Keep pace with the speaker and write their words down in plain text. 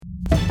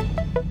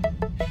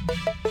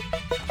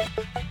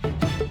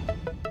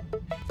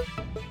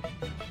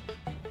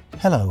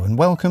Hello and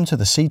welcome to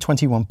the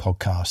C21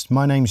 podcast.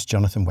 My name's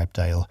Jonathan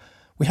Webdale.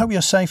 We hope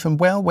you're safe and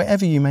well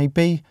wherever you may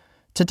be.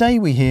 Today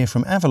we hear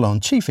from Avalon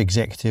Chief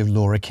Executive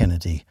Laura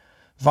Kennedy,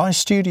 Vice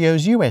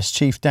Studios US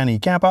Chief Danny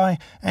Gabay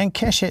and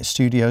Keshet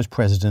Studios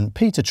President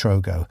Peter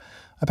Trogo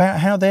about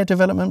how their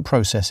development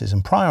processes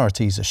and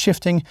priorities are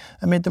shifting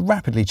amid the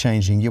rapidly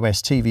changing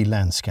US TV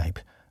landscape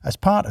as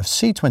part of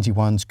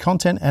C21's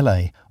Content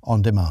LA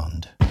On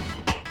Demand.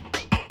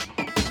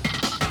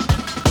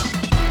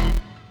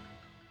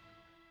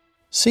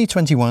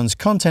 C21's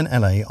Content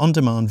LA On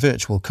Demand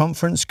virtual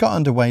conference got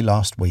underway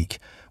last week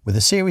with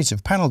a series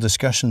of panel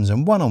discussions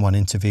and one-on-one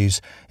interviews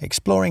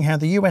exploring how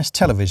the US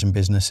television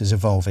business is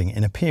evolving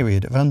in a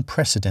period of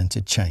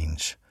unprecedented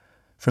change.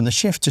 From the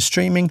shift to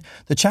streaming,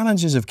 the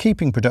challenges of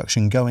keeping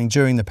production going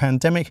during the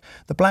pandemic,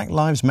 the Black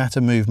Lives Matter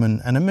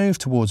movement and a move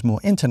towards more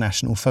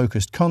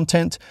international-focused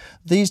content,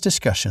 these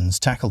discussions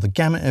tackle the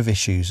gamut of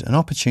issues and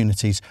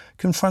opportunities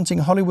confronting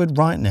Hollywood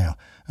right now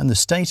and the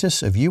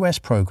status of US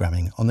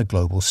programming on the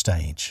global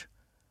stage.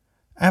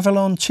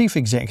 Avalon Chief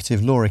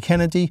Executive Laura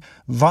Kennedy,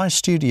 Vice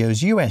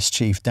Studios US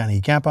Chief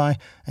Danny Gabay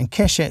and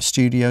Keshet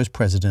Studios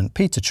President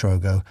Peter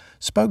Trogo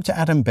spoke to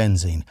Adam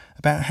Benzine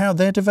about how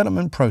their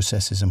development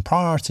processes and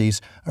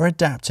priorities are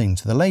adapting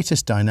to the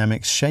latest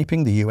dynamics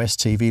shaping the US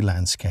TV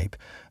landscape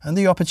and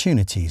the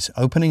opportunities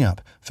opening up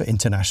for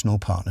international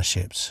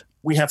partnerships.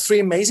 We have three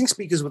amazing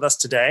speakers with us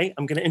today.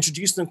 I'm going to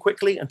introduce them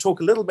quickly and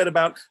talk a little bit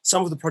about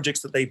some of the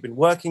projects that they've been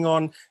working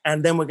on.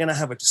 And then we're going to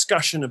have a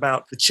discussion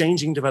about the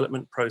changing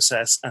development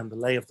process and the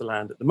lay of the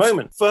land at the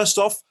moment. First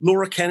off,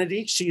 Laura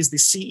Kennedy. She is the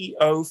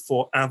CEO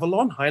for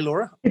Avalon. Hi,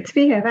 Laura. Good to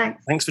be here.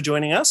 Thanks. Thanks for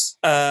joining us.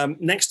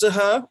 Next to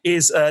her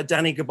is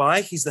Danny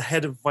Gabay. He's the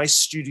head of Vice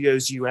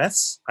Studios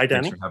US. Hi,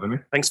 Danny. Thanks for having me.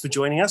 Thanks for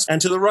joining us.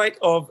 And to the right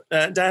of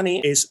Danny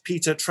is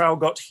Peter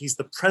Trogo. He's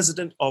the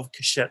president of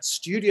Keshet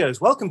Studios.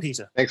 Welcome,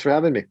 Peter. Thanks for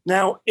having me.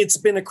 Now, it's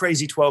been a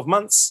crazy 12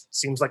 months.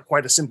 Seems like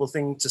quite a simple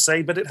thing to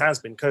say, but it has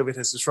been. COVID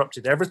has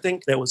disrupted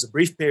everything. There was a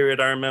brief period,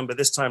 I remember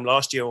this time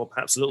last year, or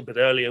perhaps a little bit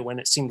earlier, when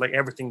it seemed like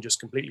everything just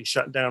completely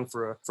shut down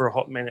for a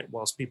hot minute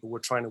whilst people were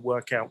trying to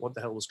work out what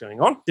the hell was going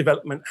on.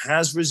 Development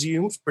has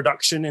resumed.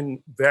 Production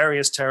in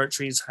various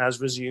territories has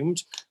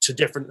resumed to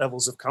different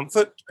levels of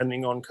comfort,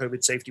 depending on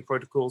COVID safety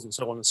protocols and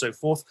so on and so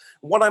forth.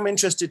 What I'm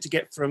interested to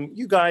get from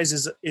you guys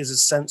is a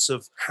sense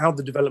of how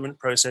the development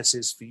process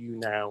is for you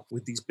now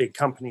with these big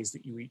companies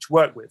that you each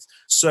work with.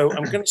 So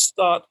I'm going to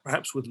start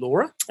perhaps with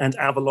Laura and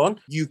Avalon.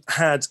 You've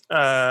had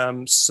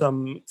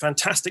some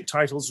fantastic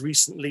titles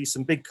recently,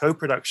 some big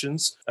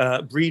co-productions.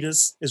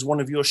 Breeders is one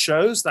of your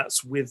shows.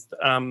 That's with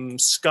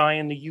Sky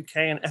in the UK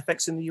and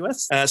FX in the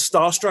US.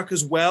 Starstruck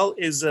as well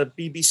is a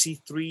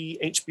BBC Three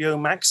HBO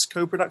Max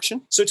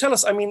co-production. So tell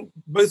us, I mean,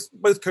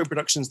 both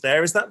co-productions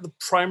there. Is that the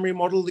primary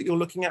model that you're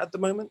looking at the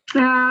moment?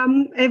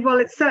 Well,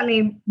 it's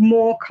certainly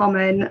more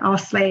common. Our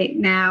slate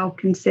now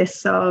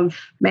consists of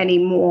many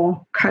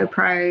more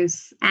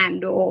co-pros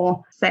and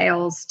or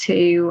sales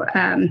to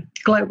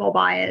global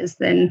buyers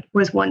than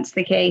was once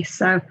the case.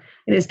 So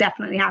it is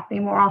definitely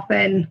happening more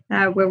often.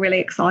 We're really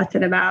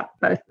excited about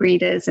both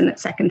Breeders and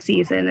its second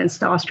season and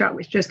Starstruck,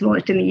 which just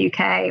launched in the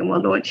UK and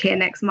will launch here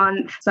next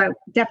month. So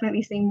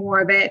definitely seeing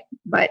more of it,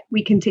 but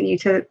we continue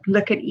to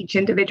look at each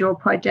individual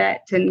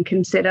project and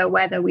consider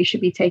whether we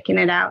should be taking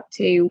it out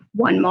to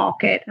one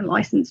market and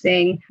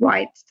licensing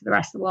rights to the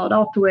rest of the world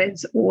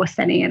afterwards, or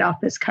setting it up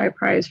as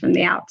co-pros from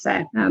the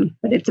outset.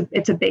 But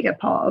it's a bigger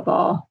part of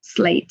our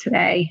slate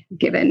today,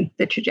 given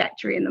the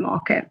trajectory in the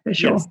market, for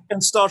sure. Yes.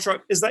 And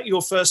Starstruck, is that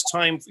your first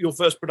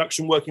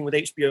production working with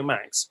HBO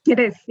Max? It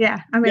is,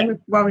 yeah. I mean, we've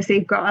obviously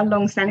got a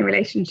long-standing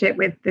relationship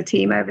with the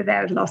team over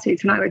there. Last week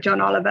tonight with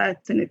John Oliver,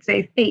 and it's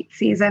the 8th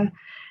season.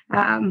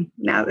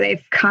 Now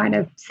they've kind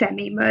of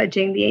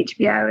semi-merging the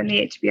HBO and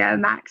the HBO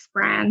Max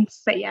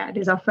brands. But yeah, it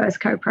is our first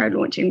co-pro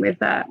launching with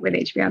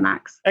HBO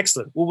Max.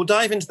 Excellent. Well, we'll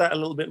dive into that a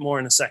little bit more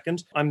in a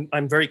second.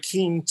 I'm very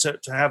keen to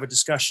have a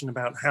discussion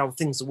about how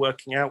things are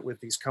working out with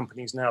these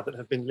companies now that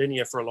have been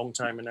linear for a long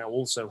time and now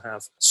also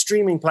have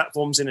streaming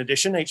platforms in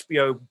addition.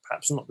 HBO,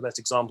 perhaps not the best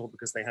example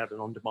because they had an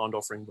on-demand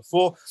offering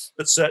before,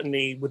 but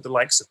certainly with the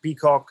likes of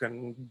Peacock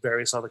and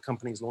various other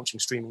companies launching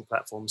streaming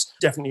platforms,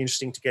 definitely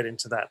interesting to get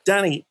into that.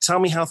 Danny, tell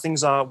me how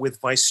things are with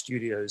Vice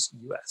Studios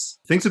US.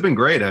 Things have been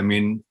great. I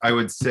mean, I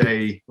would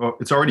say, well,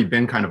 it's already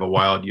been kind of a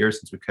wild year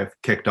since we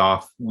kicked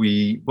off.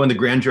 We won the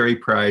Grand Jury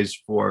Prize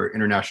for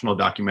International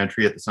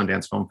Documentary at the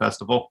Sundance Film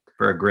Festival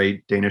for a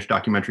great Danish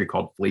documentary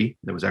called Flea.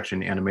 That was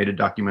actually an animated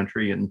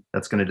documentary, and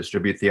that's going to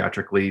distribute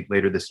theatrically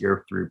later this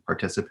year through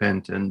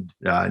Participant and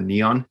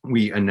Neon.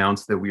 We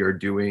announced that we are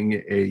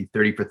doing a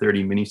 30 for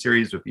 30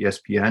 miniseries with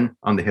ESPN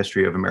on the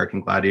history of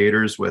American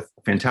gladiators with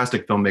a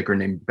fantastic filmmaker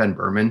named Ben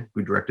Berman,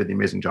 who directed The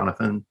Amazing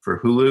Jonathan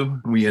for Hulu.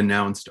 We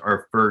announced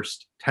our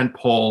first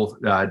tentpole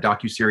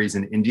docuseries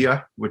in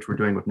India, which we're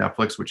doing with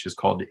Netflix, which is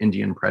called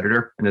Indian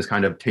Predator, and is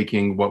kind of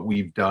taking what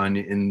we've done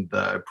in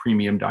the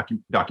premium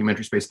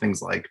documentary space,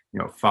 things like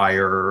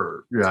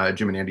Fire,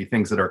 Jim and Andy,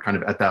 things that are kind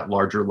of at that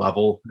larger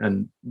level,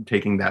 and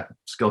taking that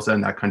skill set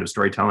and that kind of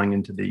storytelling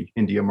into the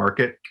India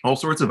market. All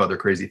sorts of other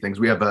crazy things.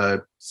 We have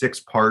a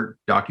 6-part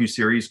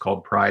docuseries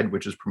called Pride,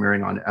 which is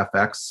premiering on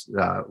FX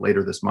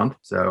later this month.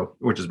 So,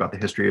 which is about the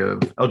history of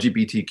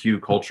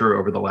LGBTQ culture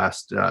over the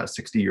last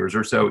 60 years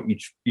or so.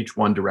 Each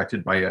one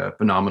directed by a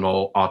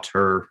phenomenal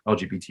auteur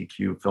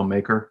LGBTQ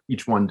filmmaker.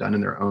 Each one done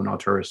in their own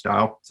auteur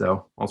style.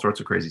 So, all sorts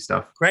of crazy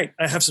stuff. Great.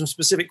 I have some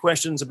specific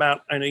questions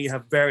about. I know you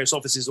have various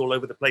offices all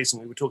over the place,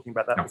 and we were talking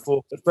about that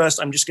before. But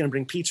first, I'm just going to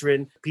bring Peter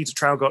in. Peter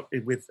Traugott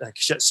with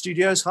Keshet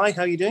Studios. Hi,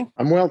 how are you doing?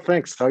 I'm well,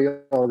 thanks. How are you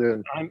all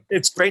doing?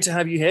 It's great to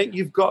have you here.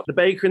 You've got The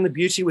Baker and the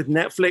Beauty with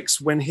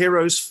Netflix. When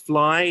Heroes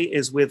Fly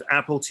is with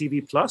Apple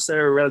TV Plus.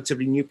 They're a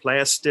relatively new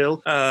player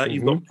still.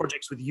 You've got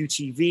projects with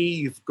UTV.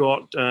 You've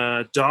got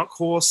Dark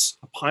Horse,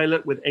 a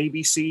pilot with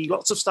ABC.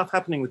 Lots of stuff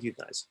happening with you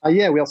guys.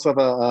 Yeah, we also have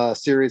a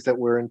series that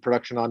we're in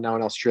production on now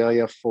in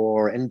Australia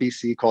for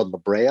NBC called La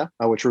Brea,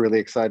 which we're really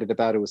excited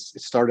about. It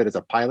started as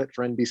a pilot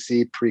for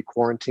NBC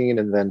pre-quarantine,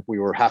 and then we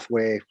were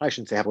I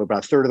shouldn't say halfway,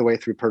 about a third of the way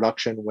through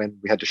production when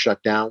we had to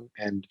shut down.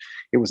 And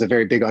it was a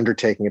very big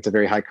undertaking. It's a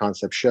very high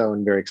concept show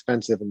and very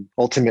expensive. And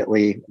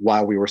ultimately,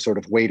 while we were sort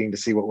of waiting to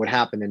see what would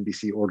happen,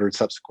 NBC ordered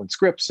subsequent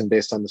scripts. And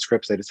based on the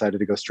scripts, they decided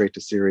to go straight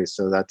to series.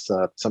 So that's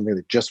something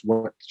that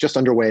just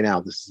underway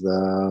now. This is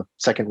the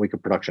second week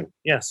of production.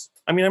 Yes.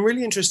 I mean, I'm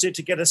really interested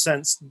to get a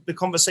sense, the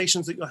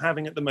conversations that you're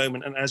having at the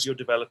moment and as you're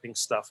developing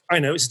stuff. I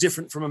know it's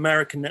different from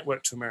American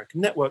network to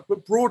American network,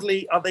 but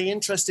broadly, are they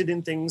interested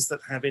in things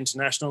that have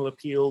international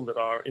appeal, that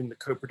are in the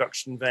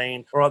co-production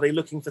vein, or are they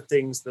looking for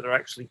things that are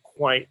actually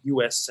quite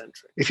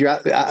US-centric? If you're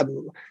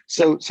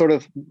so sort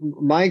of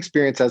my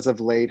experience as of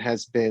late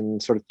has been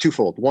sort of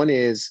twofold. One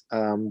is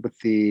with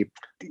the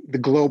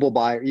global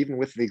buyer, even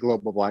with the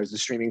global buyers, the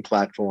streaming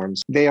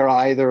platforms, they are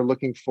either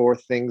looking for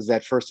things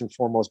that first and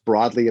foremost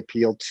broadly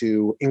appeal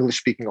to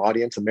English-speaking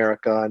audience,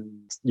 America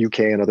and UK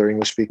and other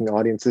English-speaking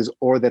audiences,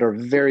 or that are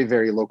very,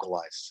 very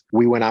localized.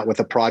 We went out with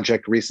a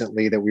project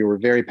recently that we were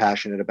very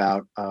passionate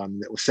about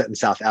that was set in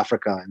South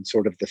Africa, and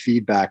sort of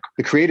the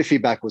creative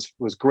feedback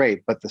was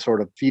great, but the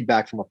sort of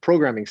feedback from a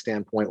programming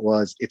standpoint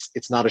was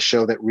it's not a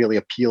show that really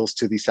appeals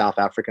to the South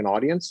African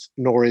audience,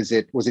 nor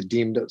was it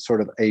deemed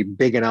sort of a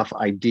big enough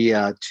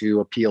idea to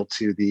appeal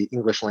to the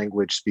English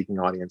language speaking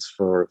audience,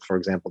 for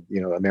example,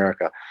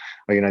 America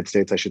or United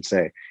States, I should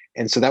say.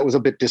 And so that was a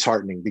bit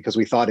disheartening because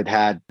we thought it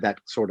had that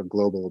sort of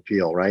global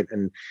appeal, right?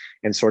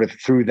 And sort of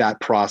through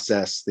that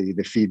process,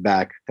 the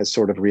feedback has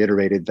sort of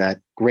reiterated that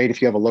great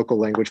if you have a local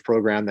language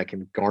program that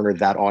can garner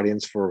that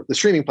audience for the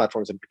streaming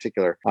platforms in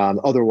particular.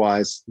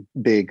 Otherwise,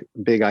 big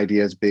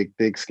ideas,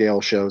 big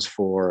scale shows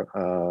for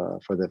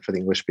the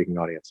English speaking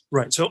audience.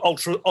 Right. So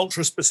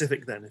ultra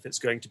specific then, if it's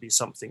going to be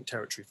something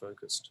territory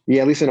focused.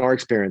 Yeah, at least in our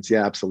experience.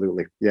 Yeah,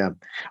 absolutely. Yeah,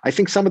 I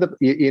think some of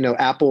the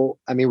Apple.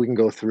 I mean, we can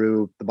go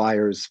through the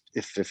buyers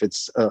if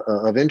it's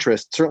of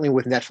interest. Certainly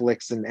with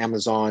Netflix and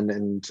Amazon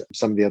and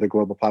some of the other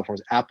global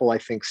platforms, Apple I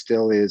think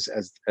still is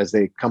as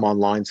they come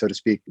online, so to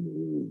speak.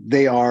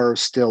 They are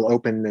still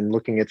open and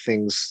looking at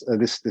things.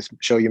 This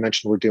show you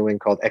mentioned we're doing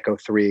called Echo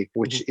 3,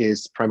 which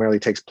is primarily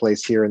takes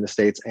place here in the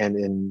States and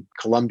in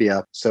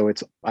Colombia. So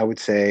it's, I would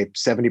say,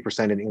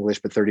 70% in English,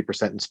 but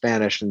 30% in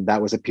Spanish. And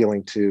that was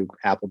appealing to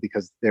Apple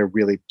because they're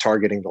really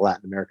targeting the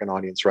Latin American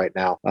audience right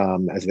now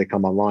as they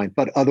come online.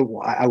 But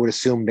otherwise, I would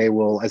assume they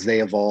will, as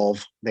they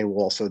evolve, they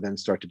will also then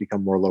start to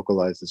become more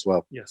localized as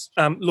well. Yes.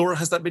 Laura,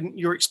 has that been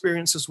your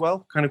experience as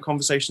well? Kind of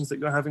conversations that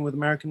you're having with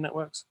American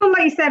networks? Well,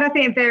 like you said, I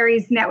think it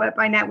varies network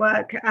by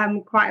network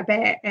quite a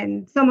bit.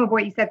 And some of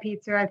what you said,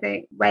 Peter, I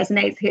think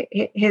resonates,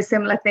 here's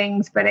similar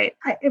things. But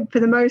for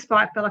the most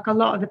part, I feel like a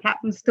lot of the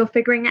platforms are still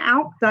figuring it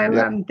out. So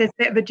there's a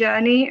bit of a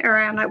journey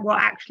around like what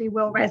actually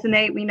will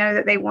resonate. We know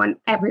that they want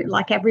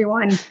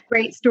everyone,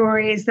 great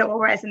stories that will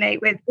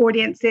resonate with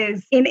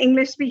audiences in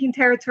English-speaking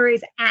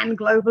territories and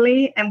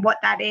globally. And what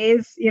that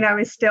is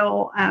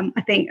still,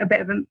 I think, a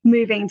bit of a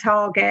moving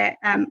target.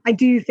 I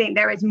do think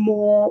there is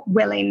more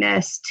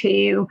willingness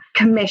to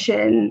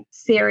commission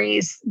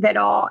series that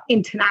are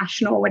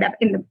international, whatever,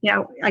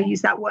 I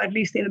use that word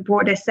loosely in the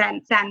broader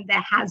sense, than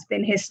there has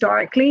been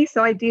historically.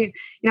 So I do,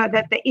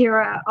 that the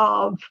era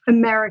of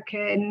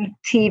American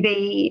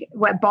TV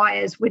where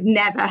buyers would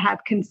never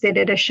have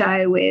considered a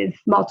show with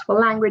multiple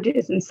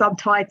languages and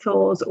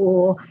subtitles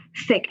or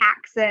thick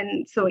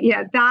accents, or,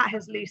 that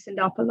has loosened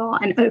up a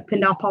lot and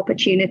opened up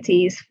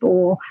opportunities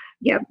for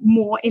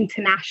more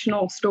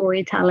international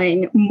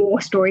storytelling, more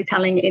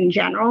storytelling in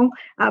general.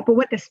 But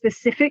what the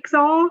specifics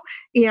are,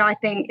 I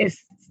think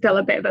is still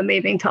a bit of a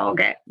moving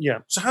target. Yeah.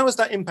 So how has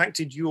that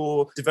impacted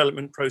your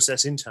development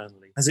process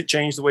internally? Has it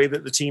changed the way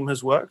that the team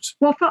has worked?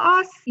 Well, for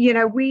us,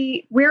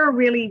 we're a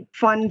really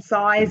fun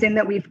size in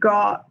that we've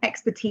got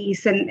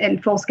expertise in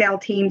full-scale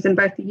teams in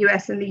both the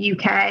US and the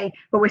UK,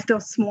 but we're still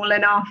small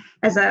enough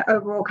as an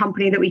overall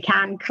company that we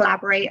can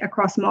collaborate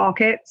across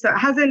markets. So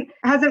it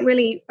hasn't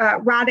really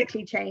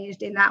radically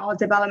changed in that our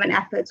development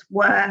efforts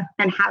were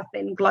and have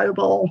been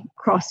global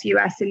across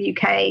US and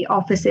UK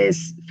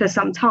offices for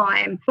some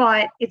time,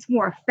 but it's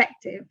more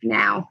effective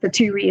now for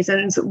two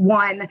reasons.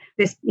 One,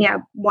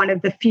 one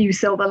of the few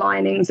silver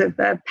linings of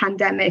the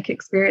pandemic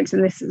experience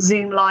in this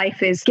Zoom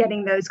life is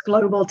getting those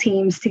global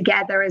teams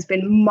together has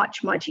been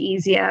much, much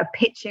easier.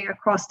 Pitching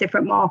across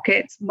different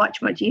markets,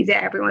 much, much easier.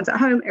 Everyone's at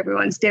home,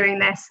 everyone's doing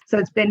this. So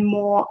it's been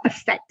more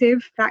effective,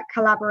 that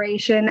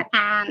collaboration,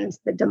 and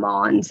the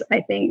demand,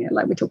 I think,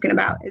 like we're talking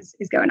about, is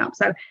going up.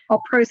 So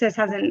our process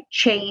hasn't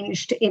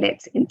changed in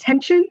its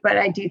intention, but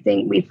I do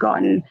think we've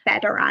gotten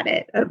better at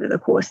it over the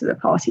course of the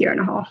past year and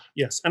a half.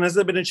 Yes. And has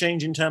there been a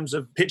change in terms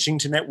of pitching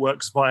to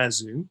networks via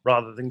Zoom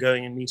rather than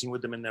going and meeting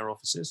with them in their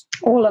offices?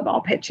 All of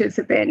our pitches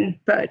have been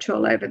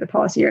virtual over the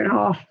past year and a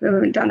half. We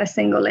haven't done a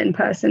single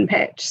in-person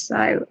pitch.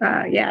 So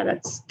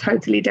that's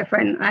totally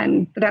different.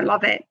 And I don't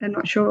love it. I'm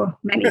not sure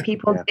many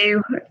people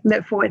do.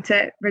 Look forward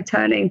to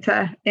returning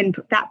to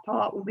that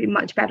part will be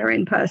much better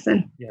in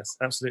person. Yes,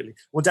 absolutely.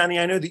 Well, Danny,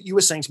 I know that you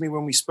were saying to me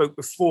when we spoke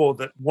before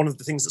that one of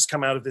the things that's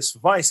come out of this for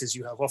Vice is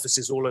you have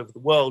offices all over the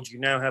world. You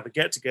now have a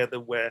get-together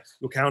where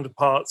your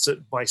counterparts at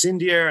Vice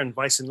India and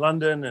Vice in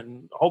London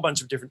and a whole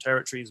bunch of different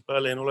territories,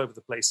 Berlin, all over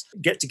the place,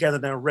 get together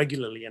now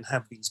regularly and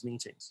have these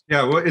meetings.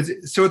 Yeah, well,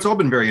 it's all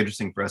been very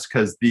interesting for us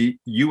because the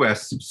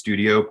US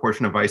studio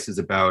portion of Vice is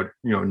about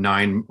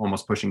 9,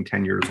 almost pushing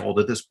 10 years old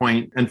at this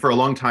point. And for a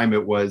long time,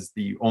 it was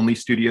the only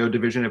studio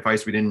division at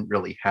Vice. We didn't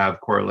really have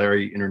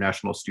corollary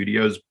international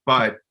studios,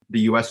 but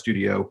the US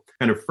studio,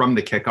 kind of from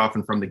the kickoff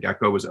and from the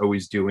get-go, was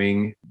always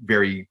doing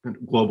very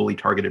globally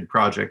targeted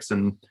projects.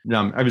 And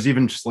I was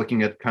even just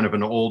looking at kind of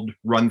an old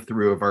run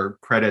through of our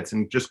credits,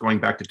 and just going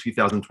back to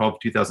 2012,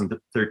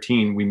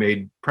 2013, we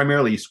made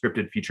primarily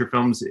scripted feature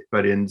films,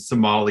 but in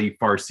Somali,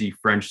 Farsi,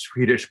 French,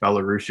 Swedish,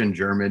 Belarusian,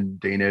 German,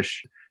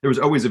 Danish. There was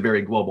always a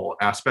very global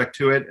aspect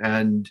to it.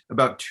 And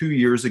about 2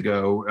 years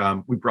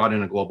ago, we brought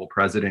in a global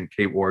president,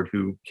 Kate Ward,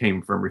 who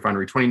came from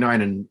Refinery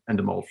 29 and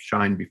Endemol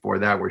Shine before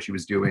that, where she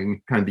was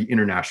doing kind of the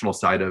international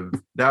side of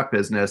that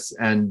business.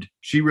 And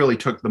she really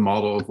took the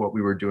model of what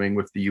we were doing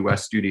with the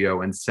US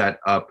studio and set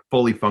up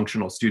fully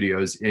functional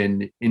studios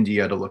in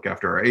India to look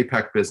after our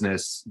APAC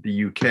business,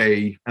 the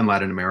UK and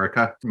Latin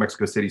America,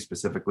 Mexico City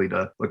specifically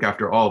to look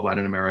after all of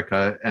Latin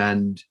America,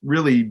 and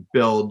really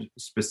build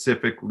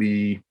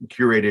specifically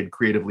curated,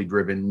 creatively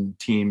driven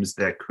teams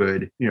that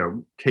could,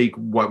 take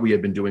what we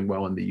had been doing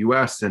well in the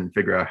US and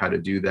figure out how to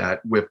do that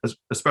with,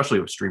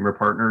 especially with streamer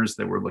partners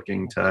that were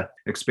looking to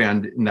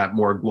expand in that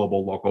more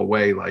global, local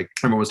way, like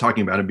everyone was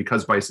talking about. And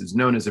because Vice is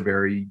known as a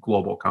very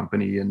global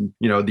company, and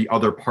the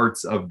other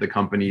parts of the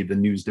company, the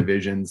news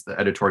divisions, the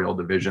editorial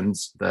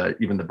divisions,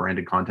 even the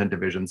branded content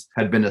divisions,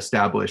 had been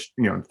established,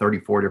 in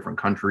 34 different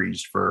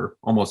countries for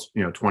almost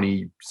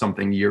 20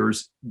 something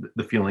years.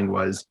 The feeling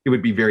was it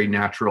would be very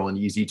natural and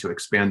easy to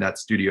expand that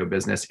studio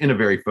business in a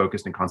very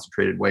focused and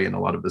concentrated way in a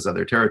lot of those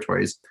other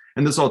territories.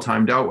 And this all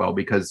timed out well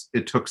because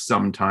it took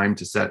some time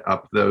to set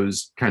up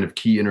those kind of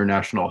key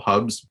international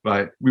hubs,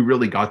 but we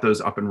really got those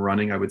up and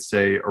running, I would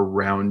say,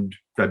 around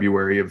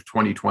February of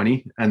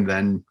 2020. And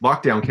then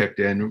lockdown kicked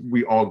in.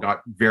 We all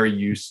got very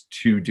used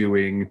to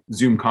doing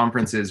Zoom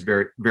conferences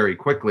very, very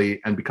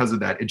quickly. And because of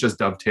that, it just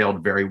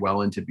dovetailed very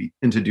well into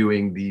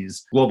doing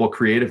these global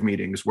creative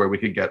meetings where we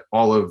could get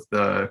all of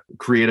the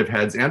creative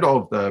heads and all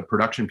of the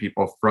production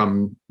people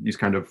from these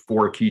kind of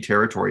 4 key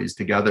territories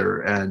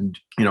together. And,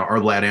 our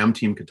LATAM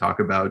team could talk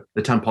about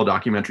the tentpole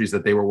documentaries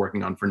that they were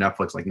working on for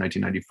Netflix, like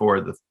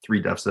 1994, The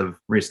 3 Deaths of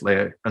Maurice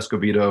Leigh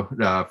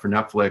Escovedo for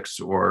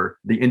Netflix, or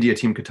the India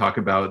team could talk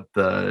about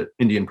the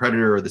Indian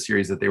Predator or the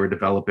series that they were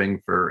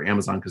developing for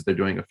Amazon because they're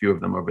doing a few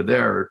of them over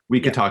there. We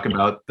could talk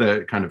about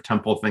the kind of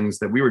tentpole things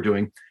that we were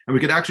doing, and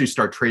we could actually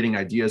start trading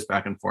ideas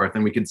back and forth.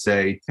 And we could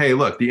say, hey,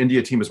 look, the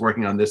India team is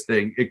working on this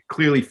thing. It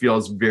clearly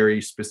feels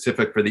very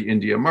specific for the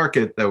India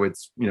market, though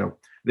it's,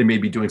 they may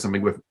be doing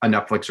something with a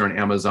Netflix or an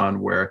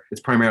Amazon where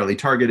it's primarily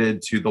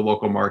targeted to the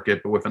local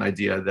market, but with an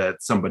idea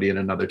that somebody in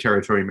another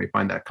territory may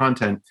find that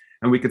content.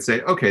 And we could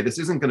say, okay, this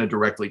isn't going to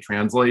directly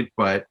translate,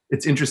 but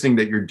it's interesting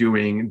that you're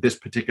doing this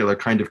particular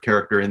kind of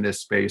character in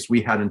this space.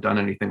 We hadn't done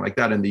anything like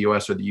that in the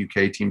US, or the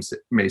UK teams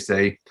may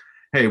say,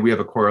 hey, we have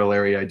a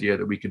corollary idea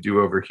that we could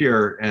do over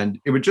here. And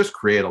it would just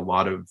create a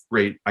lot of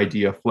great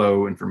idea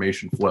flow,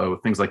 information flow,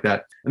 things like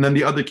that. And then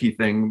the other key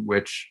thing,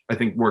 which I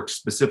think works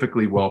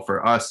specifically well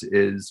for us,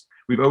 is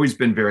we've always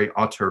been very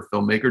auteur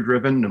filmmaker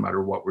driven, no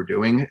matter what we're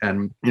doing.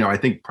 And, I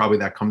think probably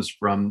that comes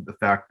from the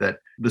fact that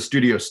the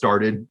studio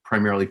started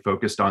primarily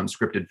focused on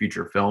scripted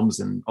feature films,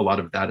 and a lot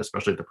of that,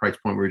 especially at the price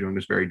point we were doing,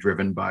 was very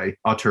driven by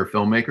auteur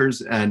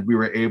filmmakers. And we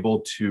were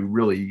able to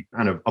really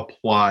kind of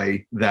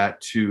apply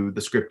that to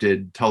the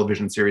scripted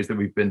television series that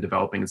we've been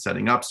developing and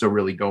setting up. So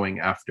really going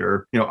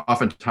after,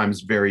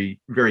 oftentimes very,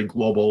 very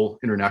global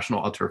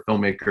international auteur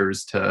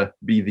filmmakers to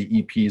be the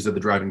EPs of the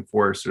driving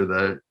force, or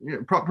the,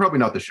 probably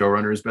not the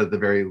showrunners, but at the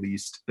very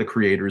least, the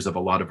creators of a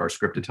lot of our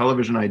scripted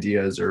television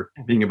ideas, or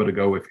being able to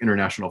go with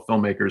international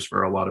filmmakers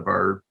for a lot of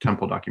our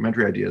temple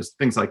documentary ideas,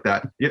 things like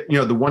that.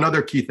 The one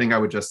other key thing I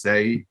would just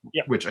say,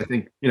 which I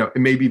think, it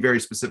may be very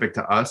specific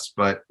to us,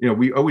 but,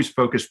 we always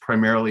focus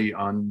primarily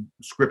on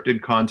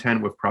scripted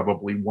content with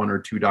probably one or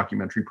two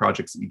documentary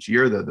projects each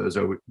year.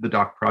 The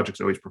doc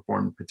projects always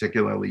performed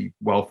particularly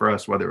well for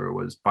us, whether it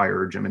was Fire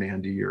or Jim and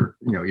Andy, or,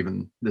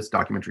 even this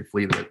documentary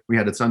Flee that we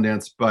had at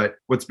Sundance. But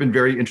what's been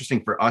very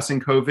interesting for us in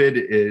COVID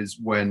is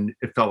when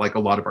it felt like a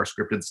lot of our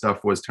scripted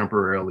stuff was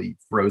temporarily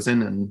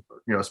frozen, and,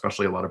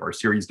 especially a lot of our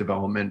series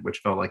development, which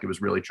felt like it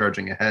was really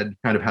charging ahead,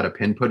 kind of had a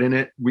pin put in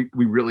it. We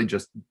really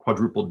just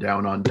quadrupled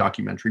down on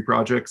documentary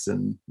projects.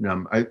 And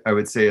I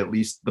would say at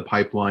least the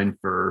pipeline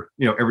for,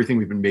 everything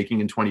we've been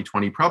making in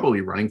 2020,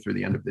 probably running through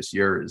the end of this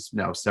year, is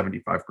now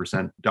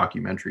 75%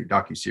 documentary,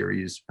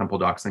 docuseries, temple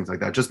docs, things like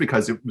that, just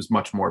because it was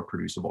much more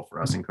producible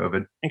for us in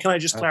COVID. And can I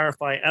just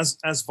clarify, as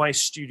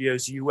Vice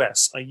Studios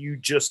US, are you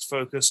just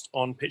focused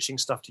on pitching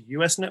stuff to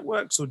US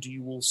networks, or do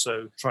you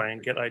also try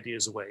and get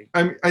ideas away?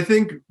 I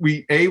think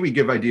we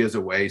give ideas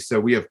away. So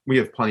we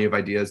have plenty of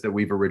ideas that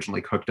we've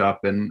originally cooked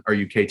up, and our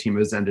UK team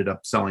has ended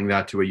up selling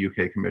that to a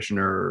UK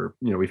commissioner. Or,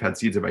 we've had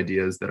seeds of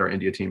ideas that our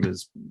India team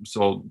has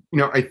sold.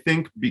 I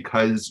think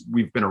because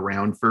we've been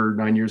around for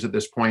 9 years at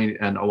this point,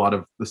 and a lot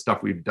of the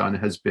stuff we've done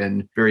has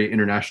been very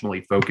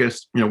internationally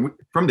focused.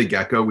 From the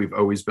get-go, we've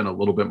always been a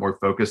little bit more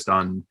focused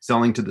on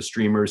selling to the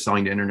streamers,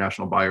 selling to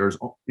international buyers.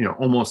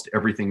 Almost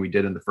everything we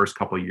did in the first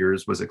couple of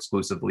years was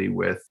exclusively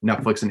with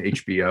Netflix and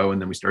HBO,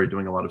 and then we started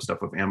doing a lot of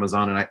stuff with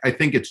Amazon. And I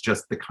think it's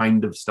just the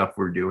kind of stuff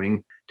we're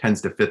doing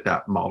tends to fit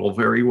that model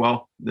very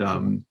well.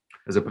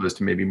 As opposed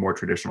to maybe more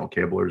traditional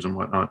cablers and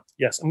whatnot.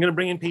 Yes, I'm going to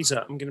bring in Peter.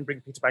 I'm going to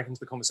bring Peter back into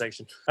the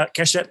conversation.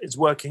 Keshet is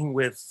working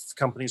with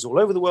companies all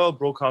over the world,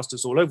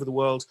 broadcasters all over the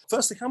world.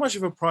 Firstly, how much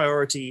of a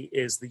priority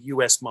is the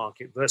US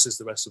market versus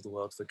the rest of the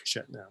world for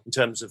Keshet now, in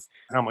terms of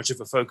how much of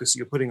a focus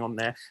you're putting on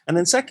there? And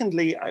then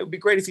secondly, it would be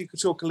great if you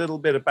could talk a little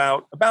bit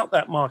about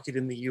that market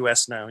in the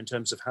US now, in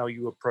terms of how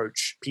you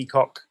approach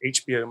Peacock,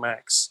 HBO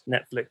Max,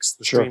 Netflix,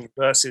 the stream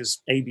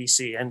versus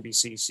ABC,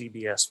 NBC,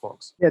 CBS,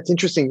 Fox. Yeah, it's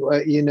interesting.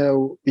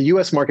 The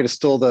US market is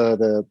still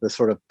the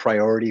sort of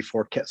priority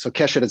for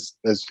Keshet is,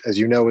 as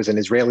you know, is an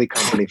Israeli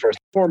company first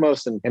and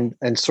foremost,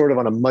 and sort of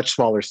on a much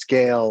smaller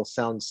scale.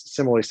 Sounds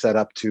similarly set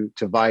up to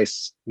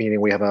Vice, meaning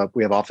we have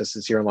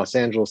offices here in Los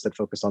Angeles that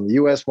focus on the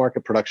US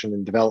market, production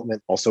and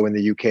development, also in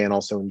the UK and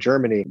also in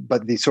Germany.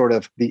 But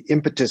the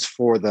impetus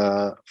for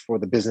the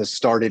business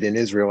started in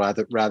Israel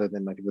rather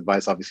than, I think, with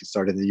Vice obviously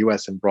started in the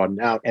US and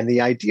broadened out. And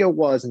the idea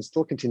was, and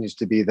still continues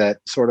to be, that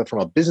sort of from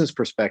a business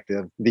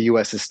perspective, the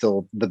US is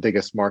still the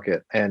biggest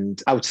market.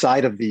 And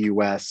outside of the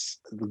US,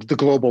 the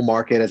global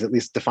market, as at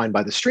least defined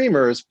by the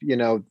streamers,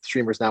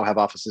 streamers now have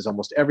offices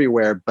almost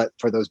everywhere. But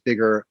for those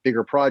bigger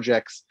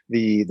projects,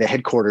 the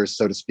headquarters,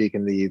 so to speak,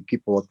 and the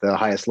people at the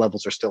highest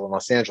levels are still in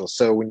Los Angeles.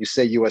 So when you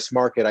say US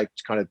market, I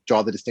kind of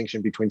draw the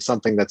distinction between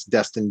something that's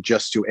destined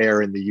just to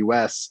air in the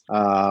US,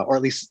 or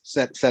at least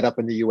set up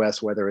in the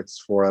US, whether it's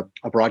for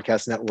a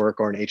broadcast network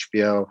or an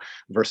HBO,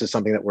 versus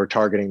something that we're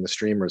targeting the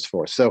streamers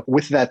for. So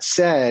with that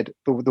said,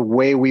 the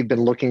way we've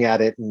been looking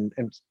at it, and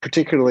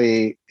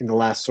particularly in the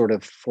last sort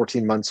of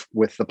 14 months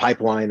with the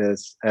pipeline,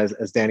 as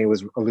Danny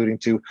was alluding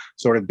to,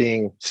 sort of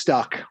being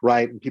stuck,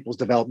 right? And people's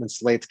development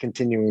slates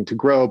continuing to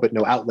grow, but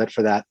no outlet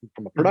for that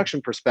from a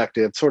production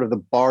perspective. Sort of the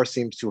bar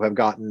seems to have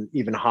gotten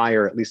even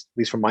higher, at least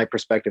from my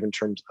perspective, in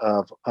terms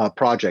of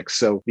projects.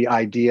 So the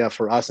idea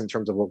for us in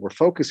terms of what we're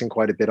focusing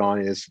quite a bit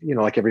on is,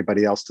 like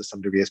everybody else to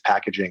some degree, is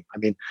packaging. I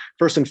mean,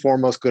 first and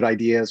foremost, good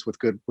ideas with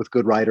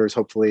good writers,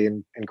 hopefully,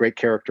 and great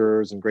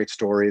characters and great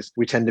stories.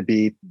 We tend to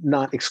be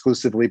not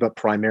exclusively, but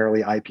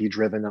primarily IP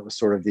driven. That was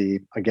sort of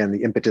the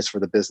impetus for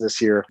the business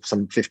here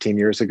some 15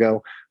 years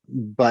ago.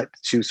 But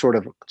to sort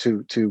of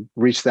to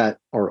reach that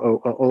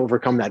or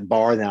overcome that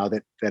bar now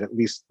that at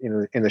least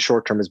in the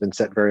short term has been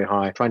set very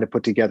high, trying to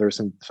put together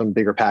some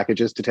bigger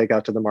packages to take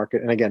out to the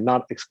market. And again,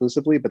 not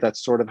exclusively, but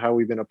that's sort of how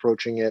we've been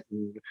approaching it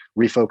and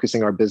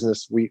refocusing our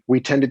business. We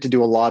tended to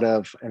do a lot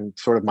of, and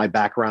sort of my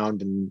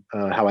background and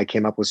how I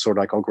came up with sort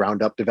of like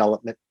ground up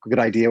development, a good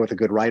idea with a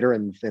good writer,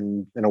 and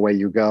then away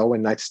you go.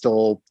 And that's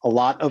still a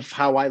lot of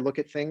how I look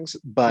at things,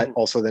 but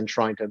also then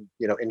trying to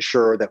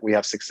ensure that we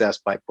have success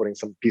by putting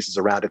some pieces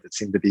around it that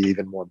seem to be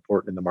even more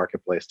important in the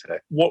marketplace today.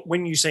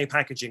 When you say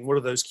packaging, what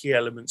are those key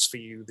elements for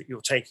you value that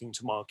you're taking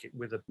to market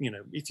with a,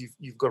 if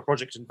you've got a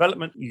project in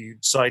development, you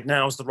decide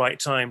now's the right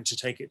time to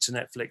take it to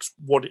Netflix.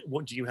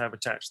 What do you have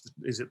attached?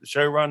 Is it the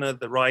showrunner,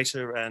 the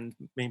writer, and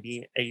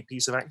maybe a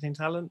piece of acting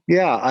talent?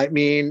 Yeah, I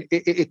mean,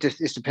 it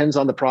depends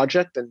on the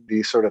project and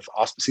the sort of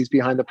auspices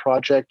behind the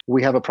project.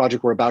 We have a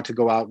project we're about to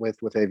go out with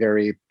a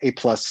very A+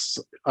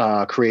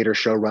 creator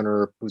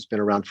showrunner who's been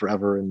around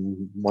forever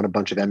and won a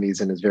bunch of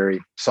Emmys and is very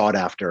sought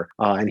after.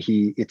 And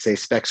it's a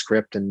spec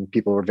script, and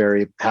people are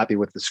very happy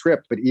with the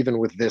script. But even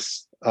with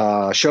this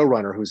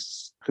showrunner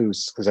who's,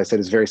 as I said,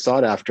 is very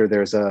sought after,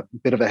 there's a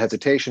bit of a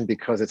hesitation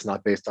because it's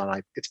not based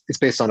on it's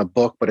based on a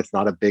book, but it's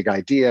not a big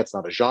idea. It's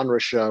not a genre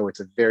show. It's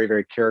a very,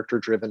 very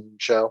character-driven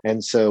show.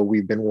 And so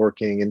we've been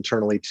working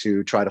internally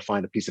to try to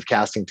find a piece of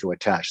casting to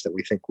attach that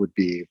we think would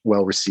be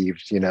well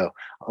received,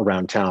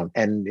 around town.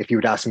 And if you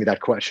had asked me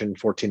that question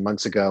 14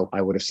 months ago,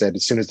 I would have said,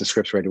 as soon as the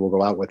script's ready, we'll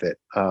go out with it.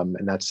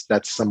 And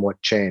that's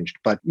somewhat changed.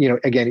 But,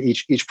 again,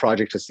 each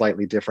project is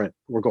slightly different.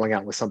 We're going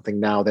out with something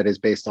now that is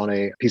based on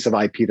a piece of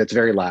IP that's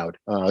very loud,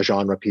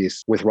 genre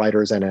piece with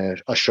writers and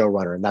a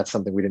showrunner. And that's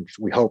something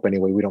we hope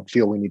anyway, we don't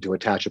feel we need to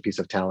attach a piece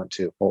of talent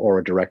to, or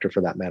a director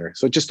for that matter.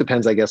 So it just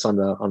depends, I guess, on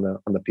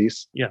the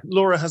piece. Yeah.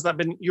 Laura, has that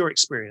been your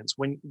experience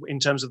in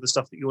terms of the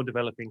stuff that you're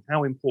developing?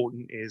 How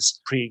important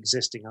is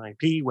pre-existing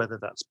IP, whether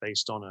that's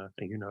based on a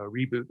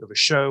reboot of a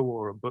show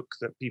or a book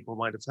that people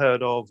might have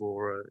heard of,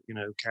 or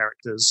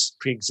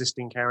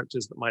pre-existing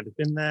characters that might have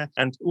been there?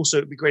 And also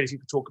it'd be great if you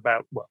could talk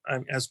about,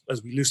 as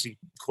we loosely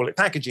call it,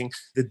 packaging,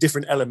 the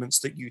different elements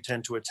that you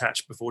tend to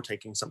attach before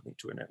taking something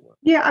to a network.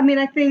 Yeah, I mean,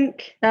 I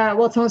think, to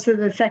answer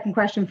the second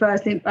question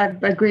first, I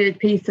agree with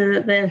Peter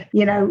that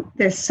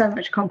there's so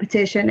much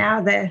competition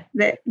now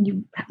that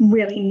you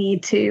really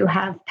need to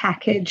have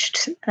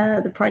packaged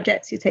the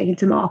projects you're taking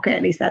to market.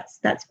 At least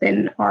that's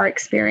been our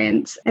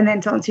experience. And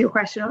then to answer your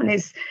question on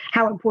is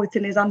how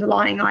important is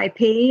underlying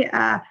IP,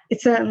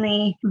 it's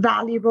certainly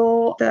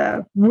valuable.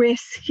 The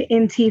risk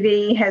in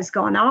TV has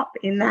gone up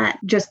in that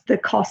just the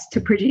cost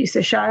to produce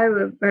a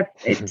show,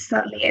 it's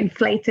certainly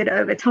inflated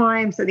over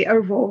time. So the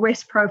overall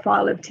risk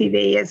profile of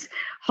TV is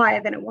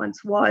higher than it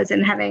once was,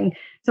 and having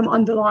some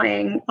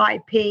underlying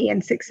IP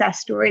and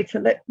success story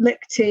to look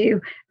to,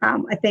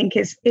 I think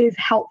is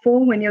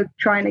helpful when you're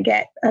trying to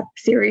get a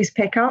series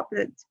pickup.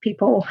 That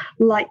people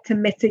like to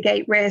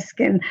mitigate risk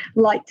and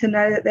like to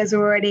know that there's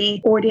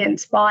already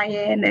audience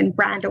buy-in and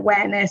brand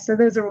awareness. So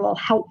those are all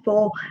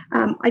helpful.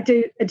 I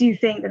do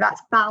think that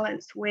that's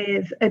balanced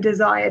with a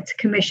desire to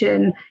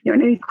commission,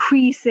 an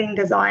increasing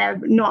desire,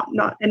 not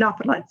enough.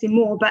 I'd like to see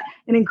more, but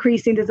an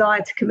increasing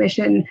desire to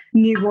commission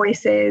new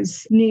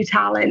voices, new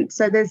talent.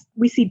 So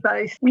we see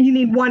both. You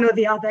need one or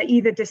the other,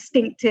 either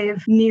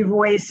distinctive new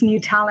voice, new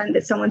talent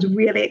that someone's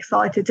really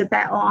excited to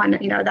bet on.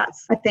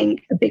 That's, I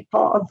think, a big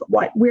part of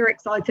what we're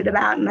excited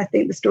about. And I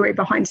think the story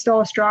behind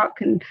Starstruck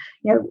and,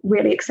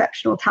 really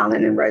exceptional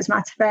talent in Rose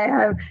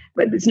Matafeo,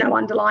 but there's no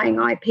underlying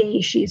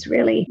IP. She's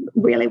really,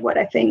 really what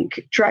I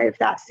think drove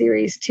that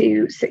series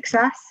to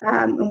success,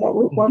 and what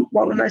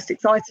we're most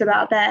excited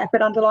about there.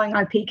 But underlying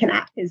IP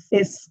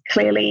is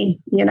clearly,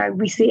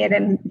 we see it.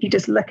 And if you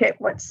just look at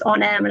what's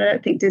on air, and I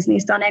don't think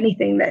Disney's done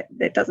anything that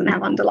doesn't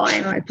have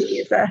underlying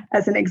IP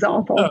as an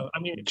example. Oh, I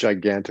mean,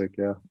 gigantic,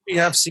 yeah. We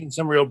have seen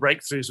some real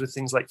breakthroughs with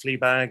things like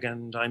Fleabag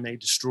and I May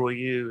Destroy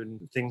You, and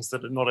things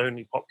that are not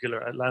only popular.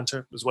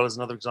 Atlanta, as well as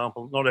another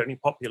example, not only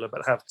popular,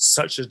 but have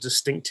such a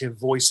distinctive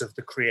voice of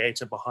the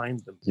creator behind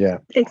them. Yeah,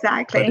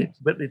 exactly.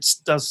 But it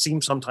does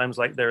seem sometimes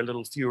like they're a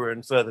little fewer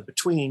and further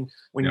between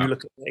when you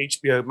look at the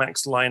HBO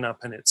Max lineup,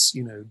 and it's,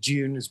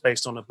 Dune is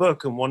based on a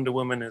book, and Wonder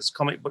Woman is a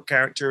comic book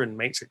character, and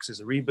Matrix is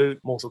a reboot,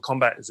 Mortal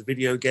Kombat is a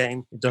video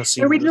game. It does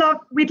seem...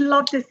 We'd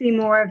love to see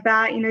more of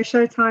that.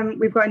 Showtime,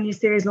 we've got a new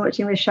series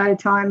launching with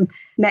Showtime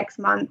next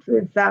month,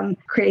 with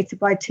created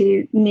by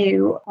two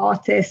new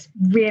artists,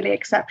 really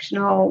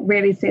exceptional,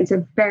 really seems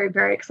very,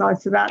 very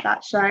excited about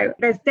that show.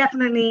 There's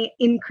definitely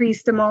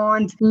increased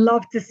demand.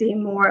 Love to see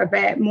more of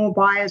it, more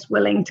buyers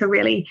willing to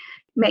really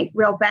make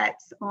real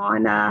bets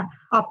on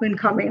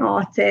up-and-coming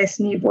artists,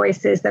 new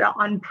voices that are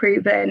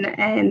unproven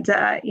and,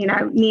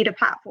 need a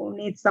platform,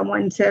 need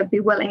someone to be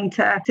willing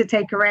to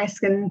take a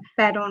risk and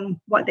bet on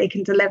what they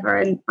can deliver.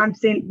 And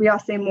we are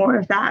seeing more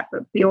of that, but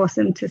it'd be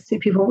awesome to see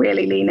people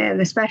really lean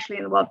in, especially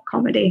in the world of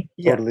comedy.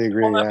 Yeah, totally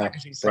agree. On that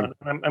packaging front,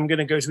 I'm going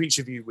to go to each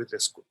of you with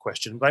this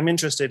question, but I'm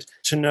interested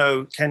to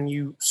know, can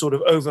you sort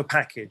of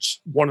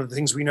over-package? One of the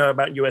things we know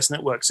about US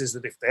networks is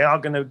that if they are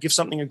going to give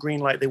something a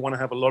green light, they want to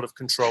have a lot of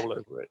control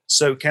over it.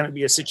 So can it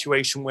be a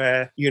situation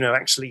where,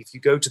 actually, if you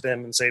go to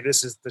them and say,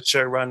 this is the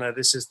showrunner,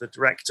 this is the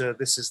director,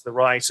 this is the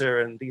writer,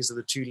 and these are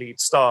the two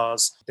lead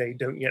stars, they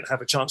don't yet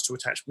have a chance to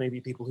attach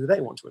maybe people who they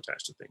want to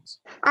attach to things?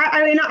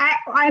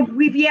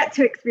 We've yet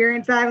to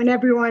experience that. I mean,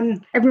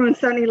 everyone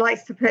certainly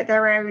likes to put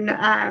their own,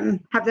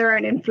 have their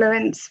own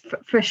influence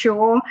for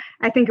sure.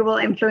 I think it will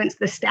influence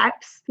the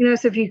steps.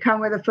 So if you come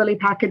with a fully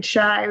packaged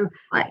show,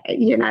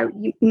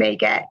 you may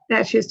get,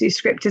 let's just do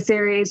script to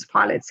series,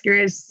 pilot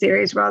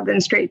series rather than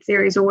straight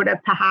series order.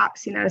 of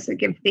perhaps, so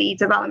give the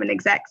development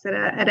execs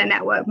at a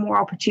network more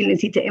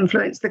opportunity to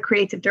influence the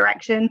creative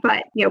direction.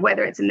 But,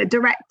 whether it's in the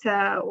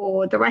director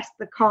or the rest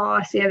of the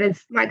cast,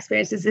 my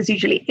experience is there's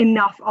usually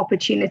enough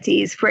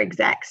opportunities for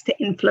execs to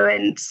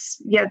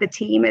influence, the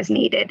team as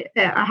needed.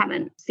 I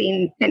haven't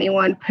seen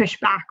anyone push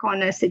back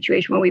on a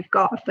situation where we've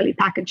got a fully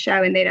packaged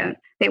show and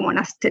they want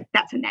us to,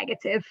 that's a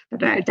negative. I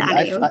don't know,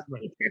 Danny,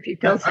 if you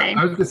feel the same.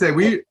 I was going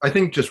to say, I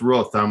think just rule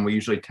of thumb, we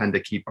usually tend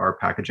to keep our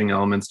packaging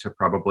elements to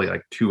probably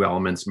like 2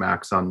 elements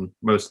max on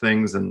most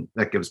things. And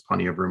that gives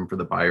plenty of room for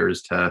the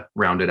buyers to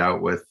round it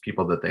out with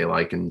people that they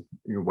like and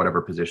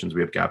whatever positions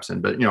we have gaps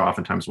in. But,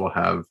 oftentimes we'll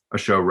have a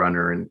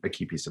showrunner and a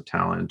key piece of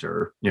talent,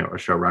 or, a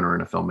showrunner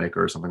and a filmmaker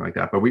or something like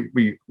that. But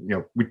we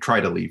try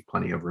to leave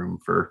plenty of room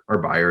for our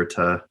buyer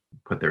to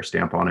put their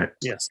stamp on it.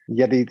 Yes.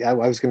 Yeah, I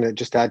was going to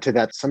just add to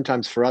that.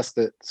 Sometimes for us,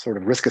 the sort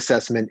of risk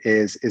assessment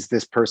is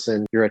this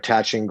person you're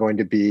attaching going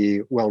to be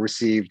well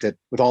received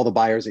with all the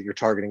buyers that you're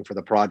targeting for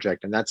the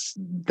project? And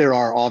there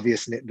are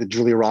obvious, the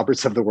Julia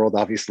Roberts of the world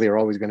obviously are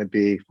always going to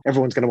be,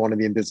 everyone's going to want to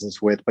be in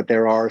business with, but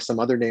there are some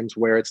other names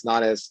where it's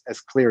not as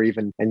clear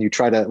even. And you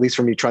try to, at least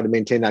for me, try to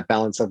maintain that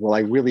balance of, well, I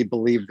really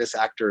believe this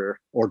actor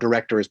or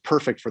director is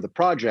perfect for the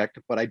project,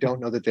 but I don't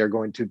know that they're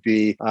going to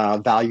be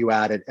value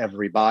added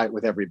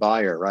with every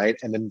buyer, right?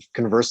 And then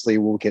conversely,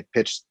 we'll get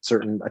pitched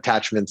certain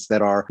attachments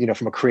that are,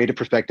 from a creative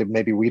perspective,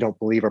 maybe we don't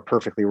believe are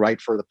perfectly right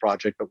for the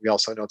project, but we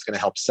also know it's going to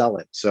help sell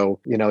it. So,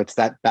 it's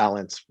that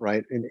balance,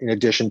 right? In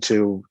addition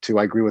to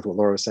I agree with what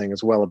Laura was saying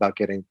as well about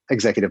getting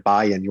executive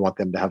buy-in. You want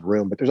them to have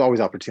room, but there's always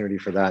opportunity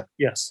for that.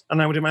 Yes.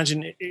 And I would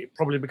imagine it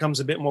probably becomes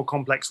a bit more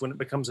complex when it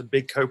becomes a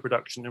big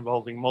co-production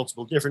involving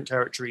multiple different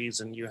territories.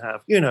 And you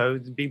have,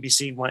 the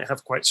BBC might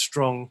have quite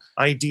strong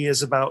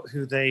ideas about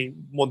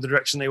what the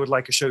direction they would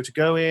like a show to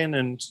go in.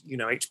 And,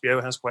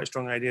 HBO has quite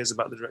strong ideas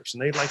about the direction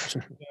they'd like a show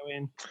to go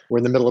in. We're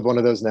in the middle of one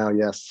of those now,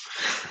 yes.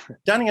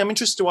 Danny, I'm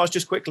interested to ask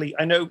just quickly.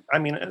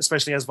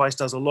 Especially as Vice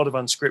does a lot of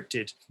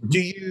unscripted, do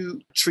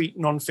you treat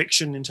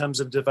nonfiction in terms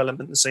of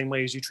development the same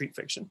way as you treat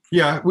fiction?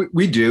 Yeah,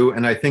 we do.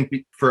 And I think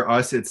for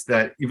us, it's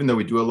that even though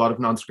we do a lot of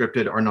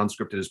non-scripted, our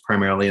non-scripted is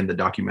primarily in the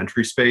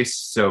documentary space.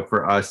 So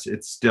for us,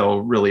 it's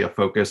still really a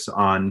focus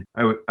on,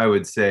 I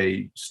would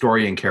say,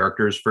 story and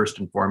characters first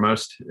and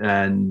foremost.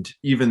 And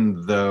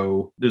even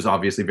though there's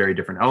obviously very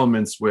different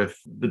elements with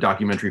the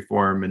documentary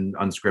form and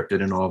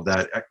unscripted and all of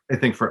that, I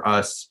think for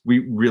us, we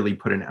really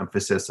put an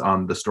emphasis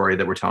on the story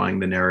that we're telling,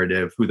 the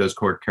narrative, who those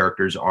core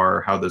characters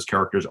are, how those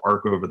characters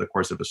arc over the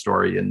course of a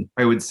story. And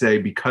I would say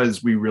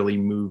because we really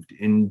moved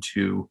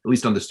into, at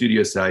least on the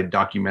studio side,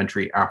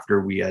 documentary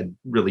after we had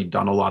really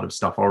done a lot of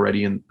stuff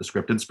already in the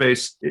scripted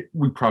space,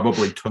 we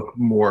probably took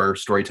more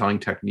storytelling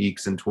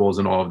techniques and tools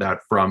and all of that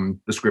from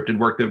the scripted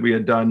work that we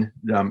had done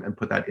and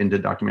put that into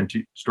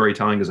documentary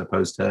storytelling as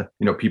opposed to,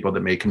 people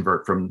that may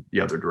convert from the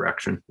other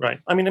direction. Right.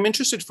 I'm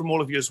interested from all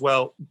of you as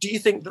well. Do you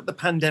think that the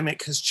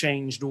pandemic has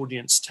changed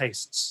audience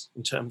tastes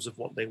in terms of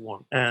what they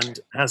want? And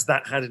has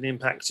that had an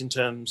impact in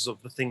terms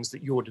of the things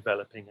that you're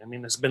developing?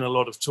 There's been a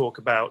lot of talk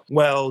about,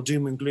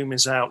 doom and gloom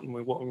is out and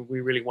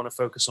we really want to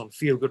focus on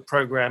feel-good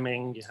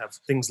programming. You have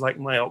things like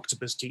My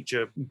Octopus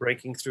Teacher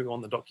breaking through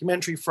on the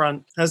documentary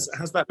front. Has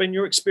that been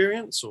your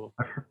experience? Or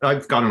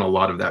I've gotten a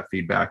lot of that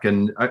feedback.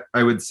 And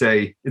I would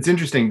say it's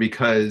interesting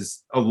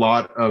because a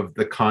lot of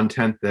the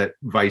content that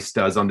Vice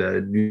does on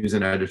the news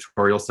and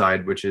editorial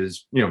side, which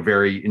is,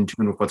 very in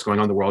tune with what's going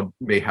on in the world,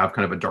 may have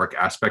kind of a dark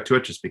aspect to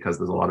it just because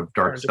there's a lot of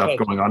dark stuff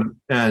going on.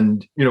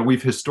 And,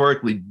 we've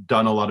historically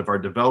done a lot of our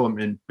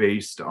development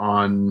based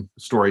on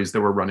stories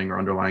that we're running or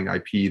underlying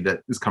IP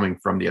that is coming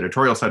from the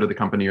editorial side of the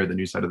company or the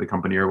news side of the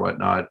company or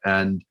whatnot.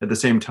 And at the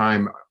same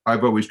time,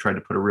 I've always tried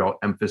to put a real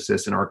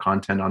emphasis in our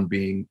content on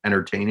being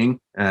entertaining,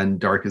 and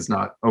dark is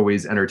not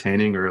always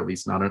entertaining, or at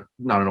least not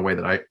in a way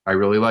that I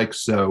really like.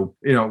 So,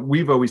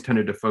 we've always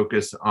tended to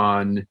focus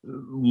on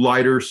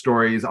lighter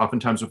stories,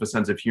 oftentimes with a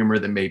sense of humor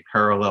that may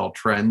parallel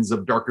trends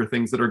of darker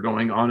things that are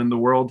going on in the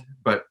world.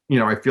 But,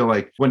 I feel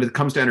like when it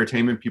comes to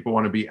entertainment, people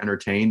want to be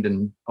entertained.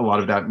 And a lot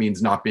of that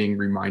means not being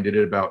reminded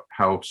about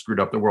how screwed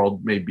up the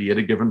world may be at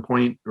a given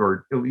point,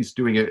 or at least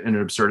doing it in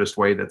an absurdist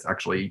way that's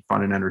actually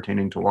fun and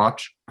entertaining to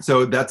watch.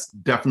 So that's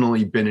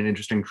definitely been an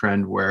interesting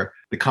trend where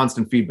the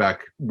constant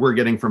feedback we're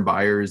getting from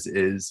buyers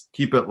is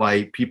keep it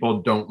light.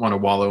 People don't want to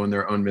wallow in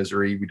their own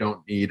misery. We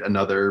don't need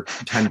another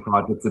 10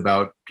 projects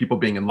about people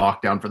being in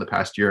lockdown for the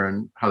past year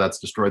and how that's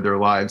destroyed their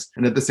lives.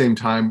 And at the same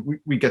time,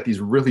 we get these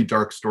really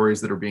dark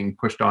stories that are being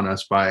pushed on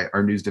us by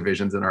our news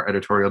divisions and our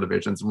editorial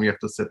divisions. And we have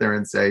to sit there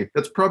and say,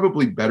 that's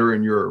probably better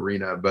in your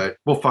arena, but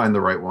we'll find the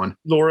right one.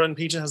 Laura and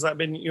Peter, has that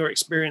been your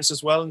experience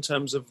as well in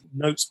terms of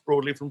notes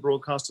broadly from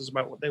broadcasters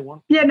about what they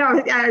want? Yeah,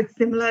 no, it's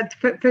similar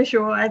for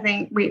sure. I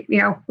think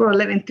we're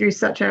living through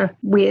such a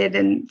weird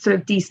and sort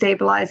of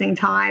destabilizing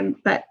time,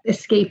 but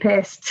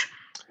escapist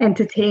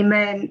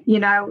entertainment,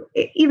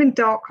 even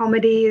dark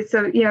comedy.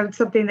 So,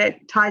 something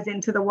that ties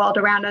into the world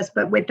around us,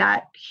 but with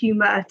that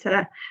humor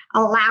to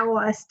allow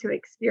us to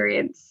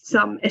experience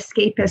some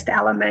escapist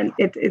element.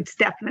 It's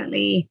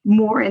definitely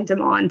more in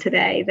demand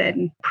today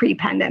than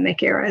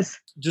pre-pandemic eras.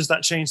 Does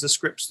that change the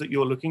scripts that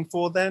you're looking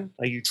for then?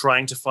 Are you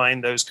trying to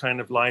find those kind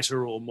of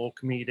lighter or more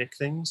comedic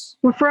things?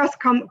 Well, for us,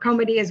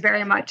 comedy is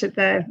very much at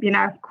the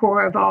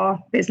core of our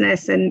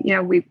business, and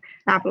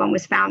Avalon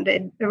was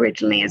founded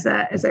originally as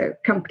a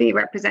company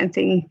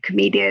representing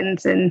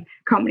comedians, and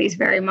comedy is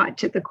very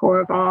much at the core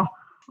of our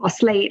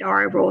Slate,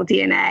 our overall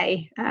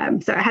DNA.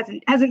 So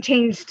it hasn't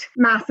changed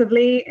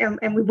massively, and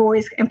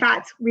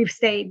we've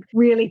stayed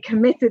really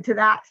committed to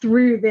that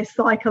through this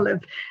cycle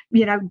of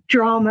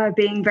drama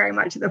being very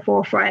much at the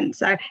forefront.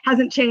 So it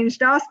hasn't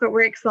changed us, but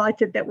we're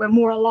excited that we're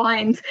more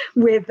aligned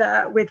with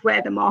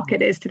where the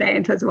market is today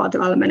in terms of our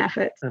development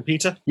efforts. And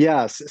Peter?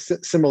 Yes,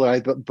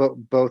 similar.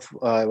 Both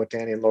what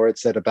Danny and Laura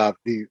said about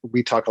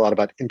we talk a lot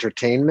about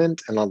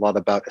entertainment and a lot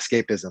about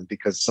escapism,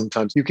 because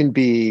sometimes you can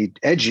be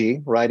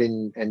edgy, right,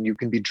 and you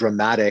can be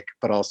dramatic,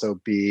 but also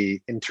be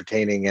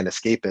entertaining and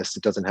escapist.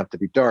 It doesn't have to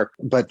be dark.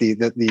 But the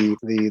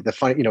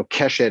fun,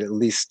 Keshet at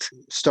least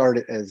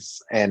started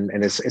as and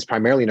is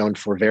primarily known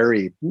for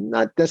very,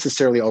 not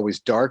necessarily always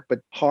dark, but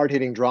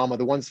hard-hitting drama.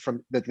 The ones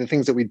from the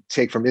things that we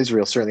take from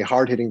Israel, certainly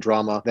hard-hitting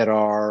drama that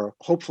are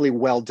hopefully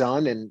well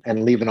done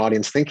and leave an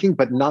audience thinking,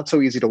 but not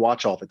so easy to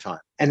watch all the time.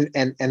 And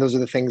those are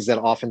the things that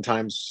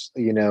oftentimes,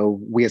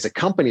 we as a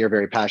company are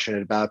very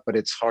passionate about, but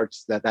it's hard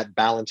that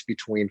balance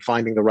between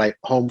finding the right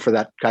home for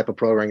that type of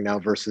programming now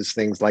versus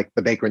things like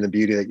The Baker and the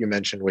Beauty that you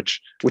mentioned, which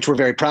we're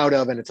very proud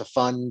of. And it's a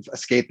fun,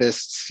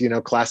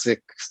 escapist,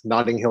 classic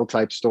Notting Hill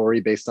type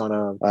story based on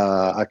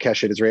a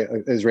Keshet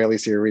Israeli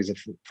series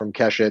from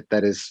Keshet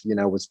that is,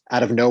 was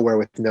out of nowhere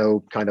with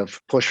no kind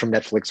of push from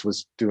Netflix,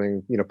 was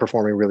doing,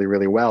 performing really,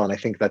 really well. And I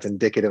think that's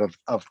indicative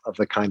of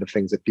the kind of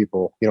things that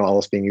people, all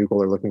else being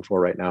equal, are looking for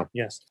right now.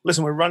 Yes.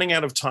 Listen, we're running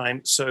out of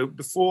time. So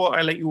before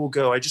I let you all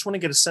go, I just want to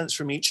get a sense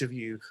from each of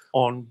you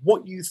on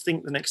what you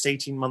think the next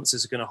 18 months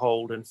is going to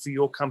hold, and for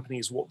your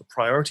companies, what the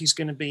priority is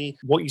going to be,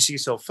 what you see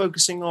yourself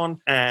focusing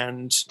on,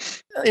 and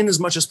in as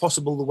much as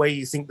possible, the way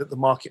you think that the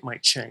market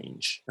might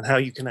change and how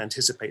you can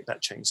anticipate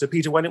that change. So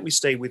Peter, why don't we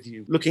stay with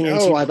you?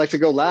 I'd like to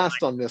go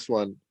last on this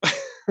one.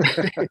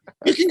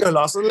 You can go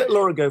last. I'll let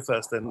Laura go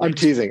first then. I'm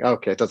teasing.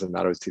 Okay, it doesn't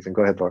matter. I was teasing.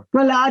 Go ahead, Laura.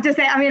 Well, I'll just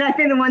say, I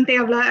think the one thing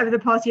I've learned over the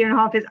past year and a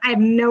half is I have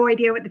no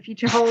idea what the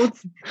future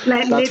holds.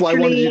 That's why I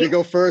wanted you to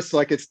go first, so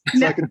I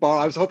could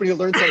borrow. I was hoping to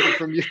learn something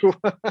from you.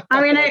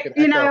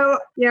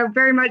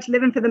 Very much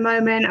living for the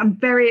moment. I'm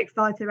very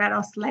excited about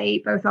our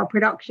slate, both our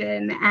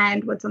production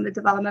and what's on the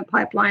development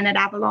pipeline at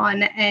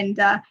Avalon. And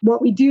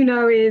what we do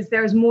know is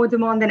there is more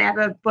demand than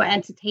ever for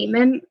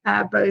entertainment,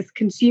 both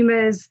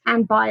consumers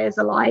and buyers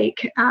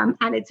alike. And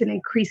it's an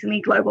increasingly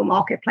global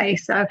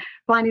marketplace. So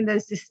finding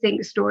those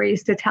distinct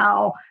stories to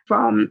tell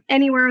from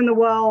anywhere in the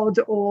world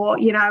or,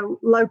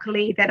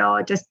 locally that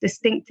are just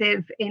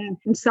distinctive in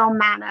some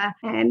manner.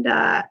 And,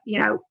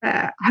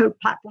 hope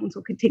platforms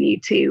will continue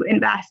to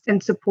invest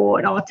and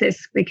support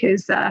artists,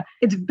 because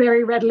it's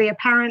very readily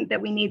apparent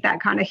that we need that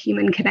kind of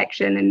human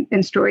connection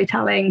and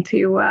storytelling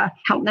to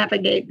help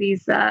navigate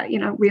these,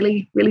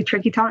 really, really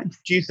tricky times.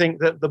 Do you think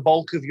that the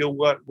bulk of your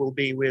work will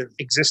be with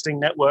existing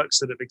networks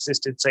that have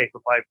existed, say,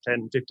 for 5,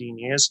 10, 15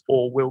 years,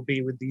 or will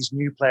be with these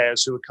new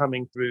players who are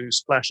coming through,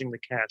 splashing the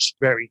cash,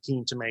 very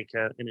keen to make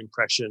an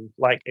impression,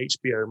 like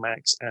HBO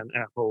Max and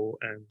Apple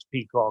and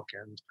Peacock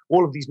and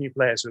all of these new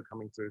players who are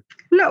coming through?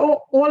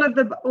 No, all of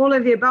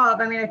the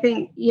above. I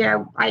think,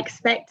 I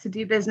expect to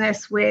do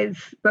business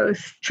with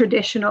both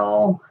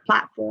traditional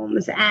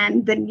platforms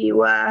and the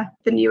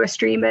newer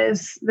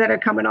streamers that are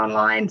coming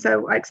online.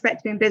 So I expect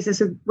to be in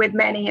business with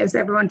many as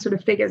everyone sort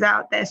of figures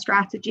out their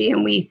strategy,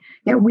 and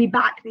we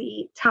back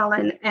the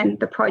talent and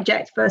the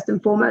project first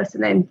and foremost,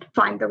 and then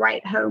find the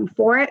right home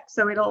for it.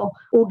 So it'll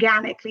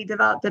organically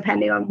develop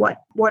depending on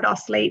what our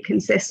slate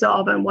consists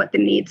of and what the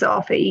needs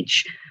are for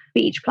each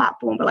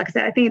platform. But like I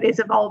said, I think it is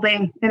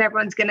evolving,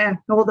 and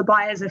all the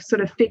buyers are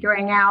sort of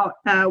figuring out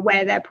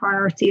where their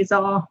priorities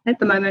are at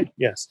the moment.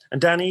 Yes.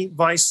 And Danny,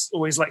 Vice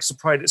always likes to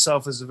pride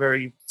itself as a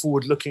very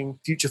forward-looking,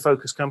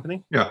 future-focused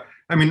company. Yeah.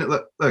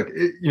 Look,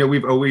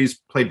 we've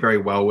always played very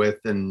well with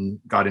and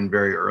got in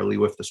very early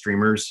with the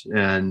streamers.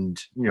 And,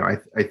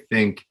 I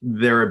think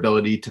their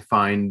ability to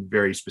find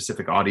very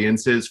specific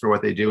audiences for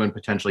what they do and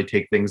potentially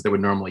take things that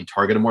would normally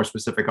target a more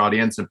specific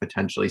audience and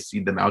potentially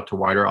seed them out to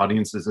wider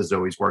audiences has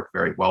always worked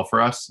very well for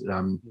us,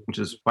 which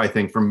is, I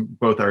think, from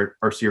both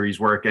our series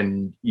work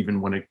and even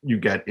when you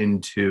get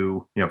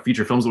into,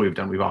 feature films that we've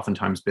done, we've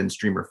oftentimes been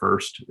streamer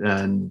first.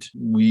 And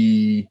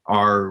we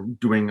are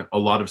doing a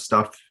lot of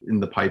stuff in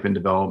the pipe and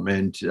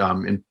development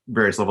in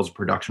various levels of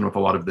production with a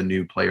lot of the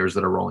new players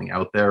that are rolling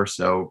out there.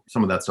 So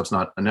some of that stuff's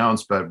not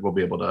announced, but we'll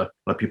be able to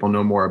let people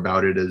know more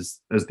about it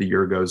as the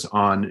year goes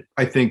on.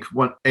 I think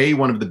one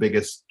of the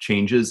biggest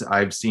changes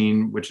I've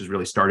seen, which has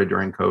really started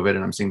during COVID,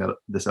 and I'm seeing that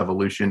this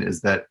evolution,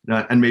 is that,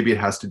 and maybe it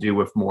has to do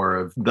with more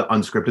of the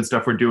unscripted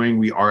stuff we're doing,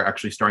 we are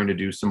actually starting to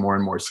do some more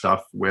and more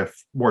stuff with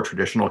more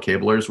traditional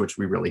cablers, which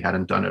we really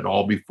hadn't done at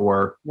all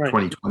before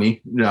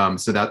 2020.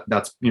 So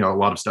that's a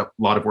lot of stuff,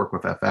 a lot of work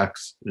with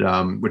FX,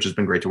 which has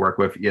been great to work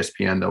with.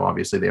 ESPN, though,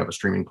 obviously they have a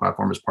streaming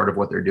platform as part of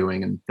what they're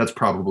doing, and that's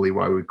probably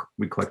why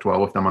we clicked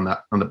well with them on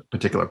the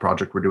particular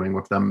project we're doing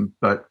with them.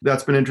 But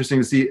that's been interesting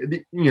to see.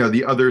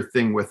 The other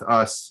thing with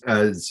us,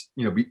 as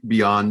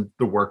beyond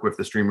the work with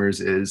the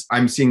streamers, is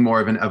I'm seeing more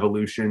of an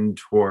evolution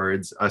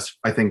towards us,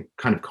 I think,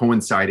 kind of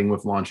coinciding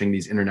with launching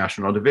these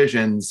international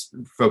divisions,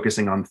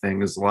 focusing on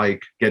things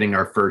like getting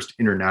our first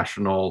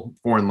international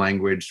foreign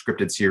language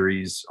scripted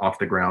series off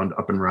the ground,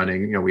 up and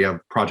running. We have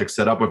projects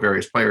set up with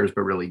various players,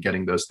 but really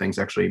getting those things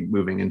actually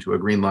moving into a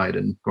green light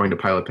and going to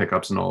pilot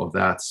pickups and all of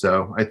that.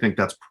 So I think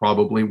that's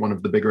probably one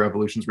of the bigger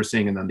evolutions we're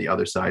seeing. And then the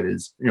other side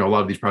is, a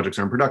lot of these projects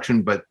are in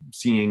production, but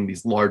seeing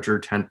these larger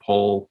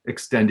tentpole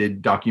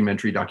extended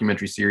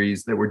documentary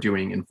series that we're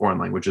doing in foreign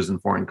languages in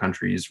foreign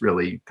countries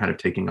really kind of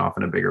taking off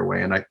in a bigger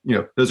way. And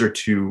those are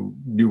two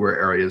newer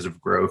areas of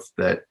growth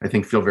that I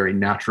think feel very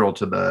natural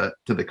to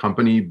the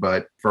company,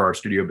 but for our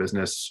studio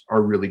business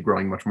are really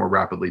growing much more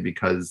rapidly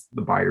because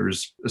the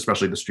buyers,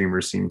 especially the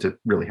streamers, seem to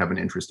really have an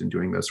interest in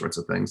doing those sorts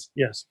of things.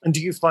 Yes. And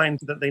do you find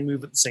that they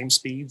move at the same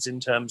speeds in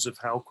terms of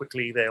how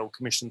quickly they'll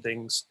commission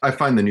things? I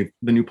find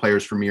the new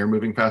players for me are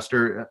moving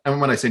faster. And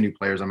when I say new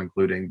players, I'm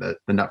including the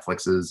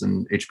Netflixes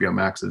and HBO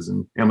Maxes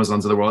and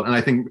Amazons of the world. And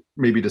I think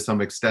maybe to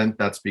some extent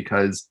that's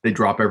because they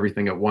drop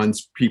everything at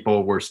once.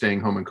 People were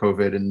staying home in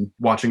COVID and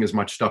watching as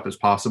much stuff as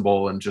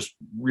possible and just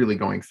really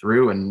going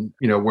through. And,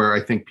 where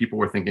I think people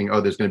were thinking,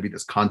 oh, there's going to be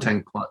this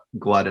content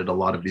glut at a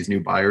lot of these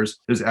new buyers,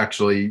 there's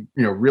actually,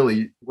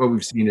 really what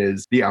we've seen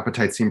is the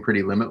appetite seem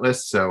pretty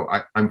limitless. So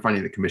I'm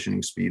finding the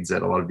commissioning speeds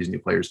at a lot of these new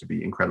players to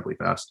be incredibly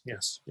fast.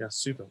 Yes,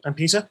 super. And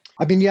Peter?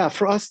 I mean, yeah,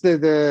 for us,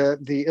 the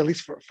at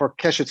least for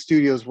Keshet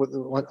Studios,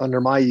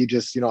 under my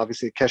aegis,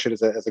 obviously Keshet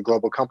is a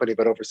global company,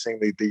 but overseeing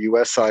the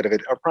US side of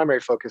it, our primary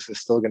focus is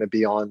still going to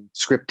be on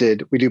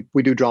scripted.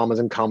 We do dramas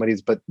and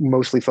comedies, but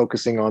mostly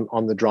focusing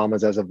on the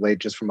dramas as of late.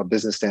 Just from a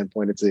business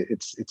standpoint,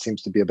 it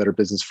seems to be a better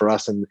business for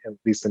us, and at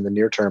least in the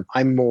near term.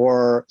 I'm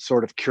more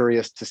sort of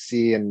curious to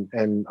see,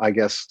 and I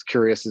guess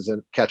curious is a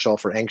catch-all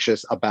for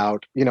anxious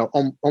about,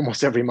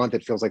 almost every month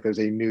it feels like there's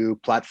a new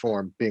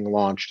platform being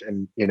launched,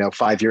 and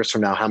 5 years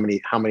from now, how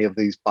many of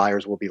these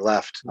buyers will be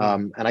left?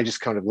 And I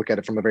just kind of look at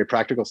it from a very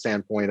practical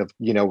standpoint of,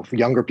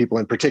 younger people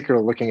in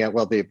particular looking at,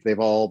 well, they've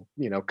all,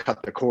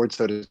 cut the cord,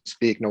 so to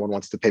speak. No one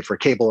wants to pay for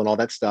cable and all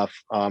that stuff,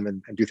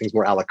 and do things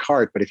more a la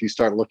carte. But if you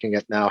start looking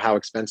at now how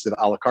expensive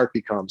a la carte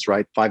becomes,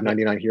 right?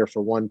 $5.99 here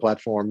for one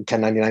platform,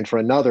 $10.99 for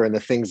another, and the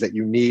things that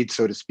you need,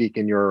 so to speak,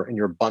 in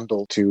your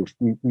bundle to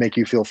make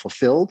you feel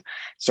fulfilled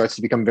starts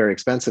to become very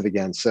expensive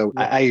again. So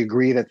I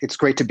agree that it's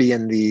great to be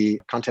in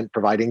the content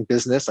providing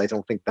business. I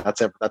don't think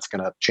that's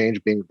going to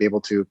change. Be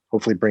able to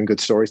hopefully bring good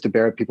stories to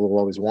bear, people will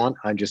always want.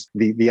 I just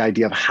the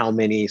idea of how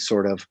many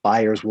sort of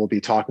buyers we'll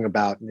be talking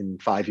about in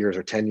 5 years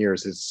or 10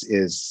 years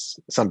is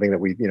something that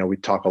we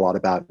talk a lot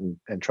about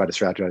and try to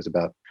strategize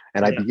about.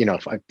 And I'd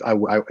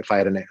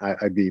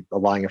be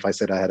lying if I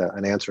said I had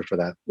an answer for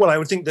that. Well, I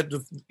would think that,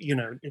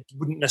 it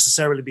wouldn't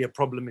necessarily be a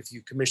problem if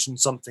you commission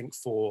something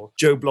for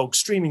Joe Blog's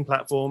streaming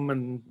platform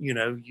and,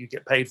 you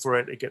get paid for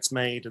it, it gets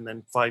made, and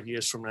then 5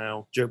 years from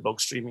now, Joe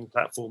Blog's streaming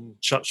platform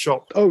shuts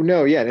shop. Oh,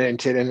 no, yeah.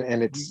 And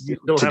it's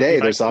today,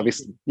 there's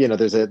obviously,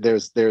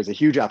 there's a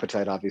huge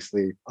appetite,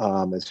 obviously,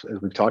 as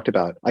we've talked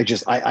about.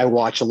 I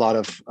watch a lot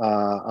of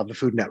the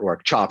Food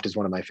Network. Chopped is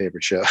one of my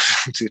favorite shows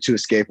to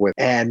escape with.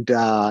 And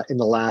in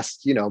the last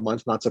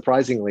month, not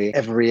surprisingly,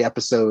 every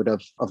episode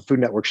of Food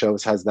Network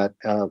shows has that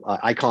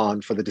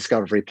icon for the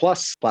Discovery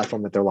Plus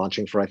platform that they're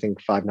launching for, I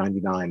think,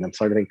 $5.99. I'm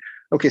starting to think,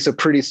 okay, so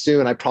pretty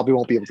soon I probably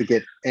won't be able to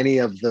get any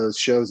of those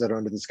shows that are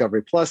under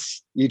Discovery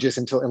Plus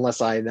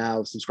unless I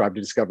now subscribe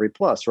to Discovery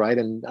Plus, right?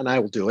 And I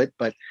will do it,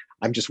 but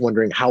I'm just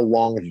wondering how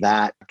long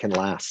that can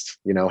last,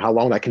 how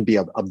long that can be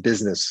a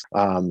business,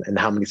 and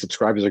how many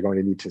subscribers are going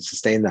to need to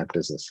sustain that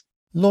business.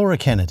 Laura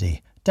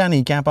Kennedy,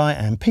 Danny Gabay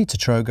and Peter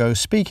Trogo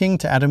speaking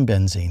to Adam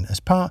Benzine as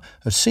part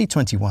of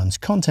C21's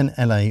Content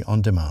LA On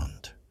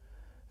Demand.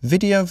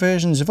 Video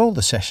versions of all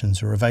the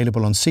sessions are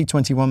available on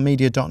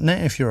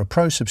c21media.net if you're a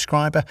pro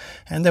subscriber,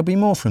 and there'll be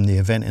more from the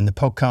event in the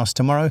podcast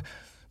tomorrow.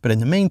 But in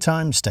the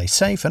meantime, stay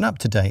safe and up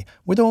to date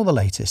with all the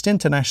latest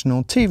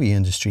international TV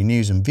industry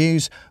news and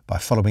views by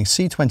following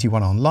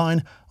C21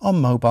 online,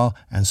 on mobile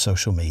and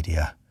social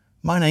media.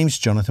 My name's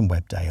Jonathan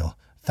Webdale.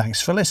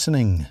 Thanks for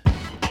listening.